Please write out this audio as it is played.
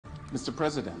Mr.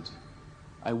 President,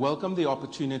 I welcome the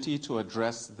opportunity to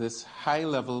address this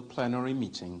high-level plenary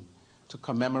meeting to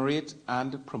commemorate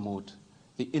and promote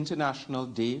the International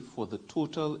Day for the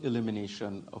Total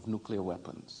Elimination of Nuclear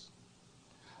Weapons.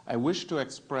 I wish to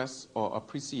express our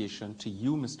appreciation to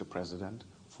you, Mr. President,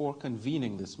 for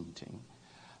convening this meeting,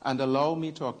 and allow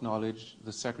me to acknowledge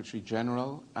the Secretary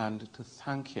General and to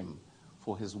thank him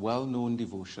for his well-known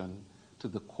devotion to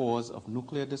the cause of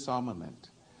nuclear disarmament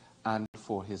and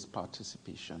for his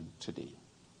participation today.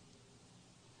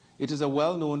 It is a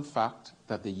well-known fact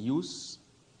that the use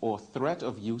or threat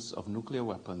of use of nuclear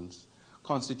weapons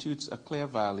constitutes a clear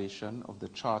violation of the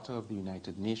Charter of the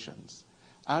United Nations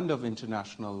and of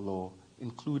international law,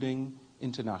 including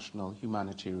international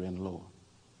humanitarian law.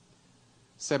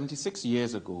 76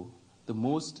 years ago, the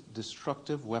most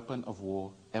destructive weapon of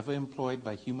war ever employed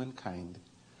by humankind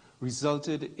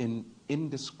resulted in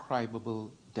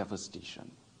indescribable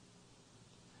devastation.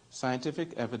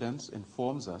 Scientific evidence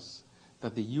informs us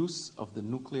that the use of the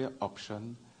nuclear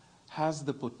option has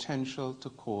the potential to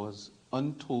cause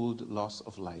untold loss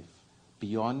of life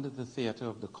beyond the theater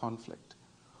of the conflict,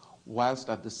 whilst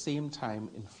at the same time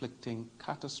inflicting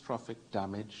catastrophic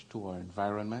damage to our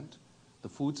environment, the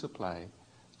food supply,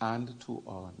 and to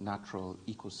our natural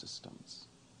ecosystems.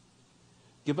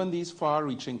 Given these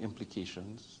far-reaching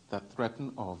implications that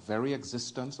threaten our very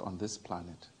existence on this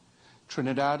planet,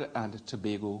 Trinidad and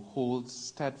Tobago holds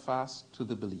steadfast to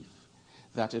the belief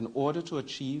that in order to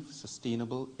achieve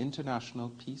sustainable international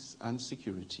peace and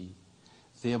security,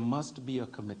 there must be a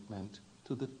commitment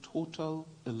to the total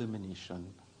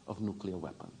elimination of nuclear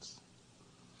weapons.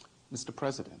 Mr.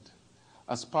 President,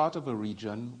 as part of a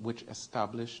region which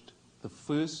established the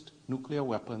first nuclear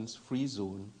weapons-free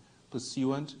zone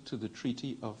pursuant to the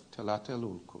Treaty of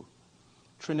TeleSUR,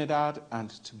 Trinidad and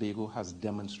Tobago has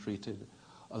demonstrated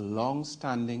a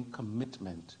long-standing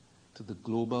commitment to the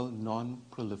global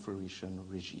non-proliferation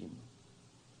regime.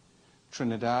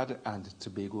 Trinidad and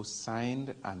Tobago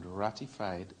signed and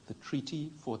ratified the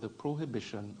Treaty for the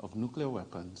Prohibition of Nuclear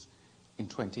Weapons in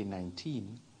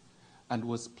 2019 and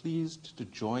was pleased to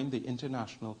join the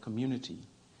international community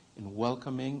in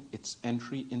welcoming its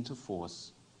entry into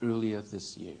force earlier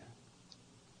this year.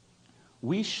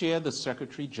 We share the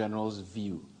Secretary General's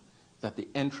view that the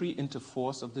entry into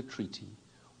force of the treaty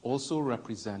also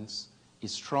represents a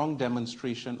strong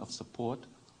demonstration of support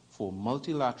for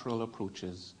multilateral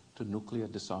approaches to nuclear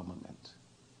disarmament.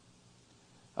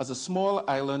 As a small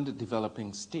island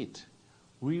developing state,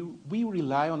 we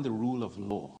rely on the rule of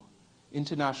law,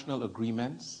 international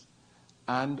agreements,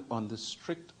 and on the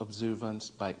strict observance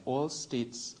by all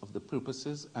states of the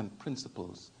purposes and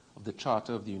principles of the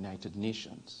Charter of the United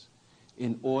Nations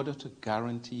in order to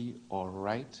guarantee our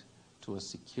right to a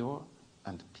secure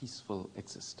and peaceful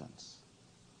existence.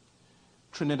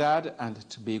 Trinidad and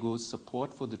Tobago's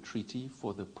support for the Treaty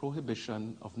for the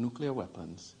Prohibition of Nuclear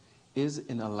Weapons is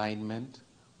in alignment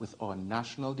with our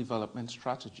National Development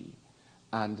Strategy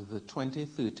and the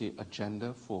 2030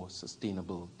 Agenda for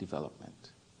Sustainable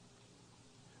Development.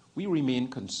 We remain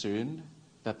concerned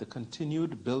that the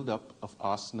continued buildup of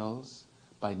arsenals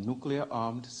by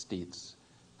nuclear-armed states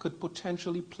could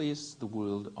potentially place the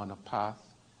world on a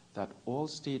path that all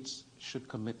states should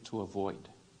commit to avoid.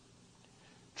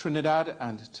 Trinidad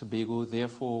and Tobago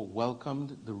therefore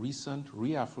welcomed the recent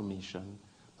reaffirmation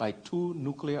by two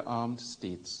nuclear-armed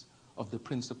states of the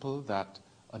principle that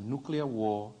a nuclear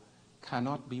war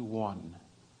cannot be won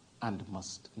and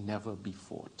must never be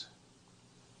fought.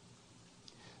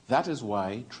 That is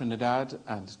why Trinidad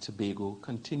and Tobago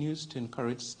continues to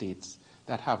encourage states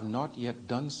that have not yet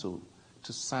done so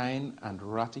to sign and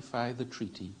ratify the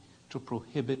treaty to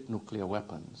prohibit nuclear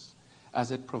weapons,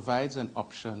 as it provides an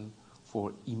option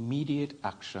for immediate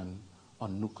action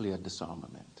on nuclear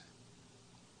disarmament.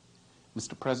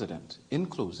 Mr. President, in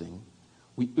closing,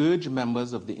 we urge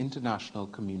members of the international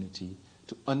community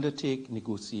to undertake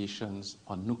negotiations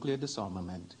on nuclear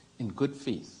disarmament in good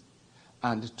faith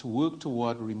and to work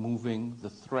toward removing the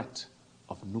threat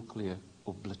of nuclear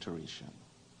obliteration.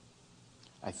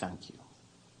 I thank you.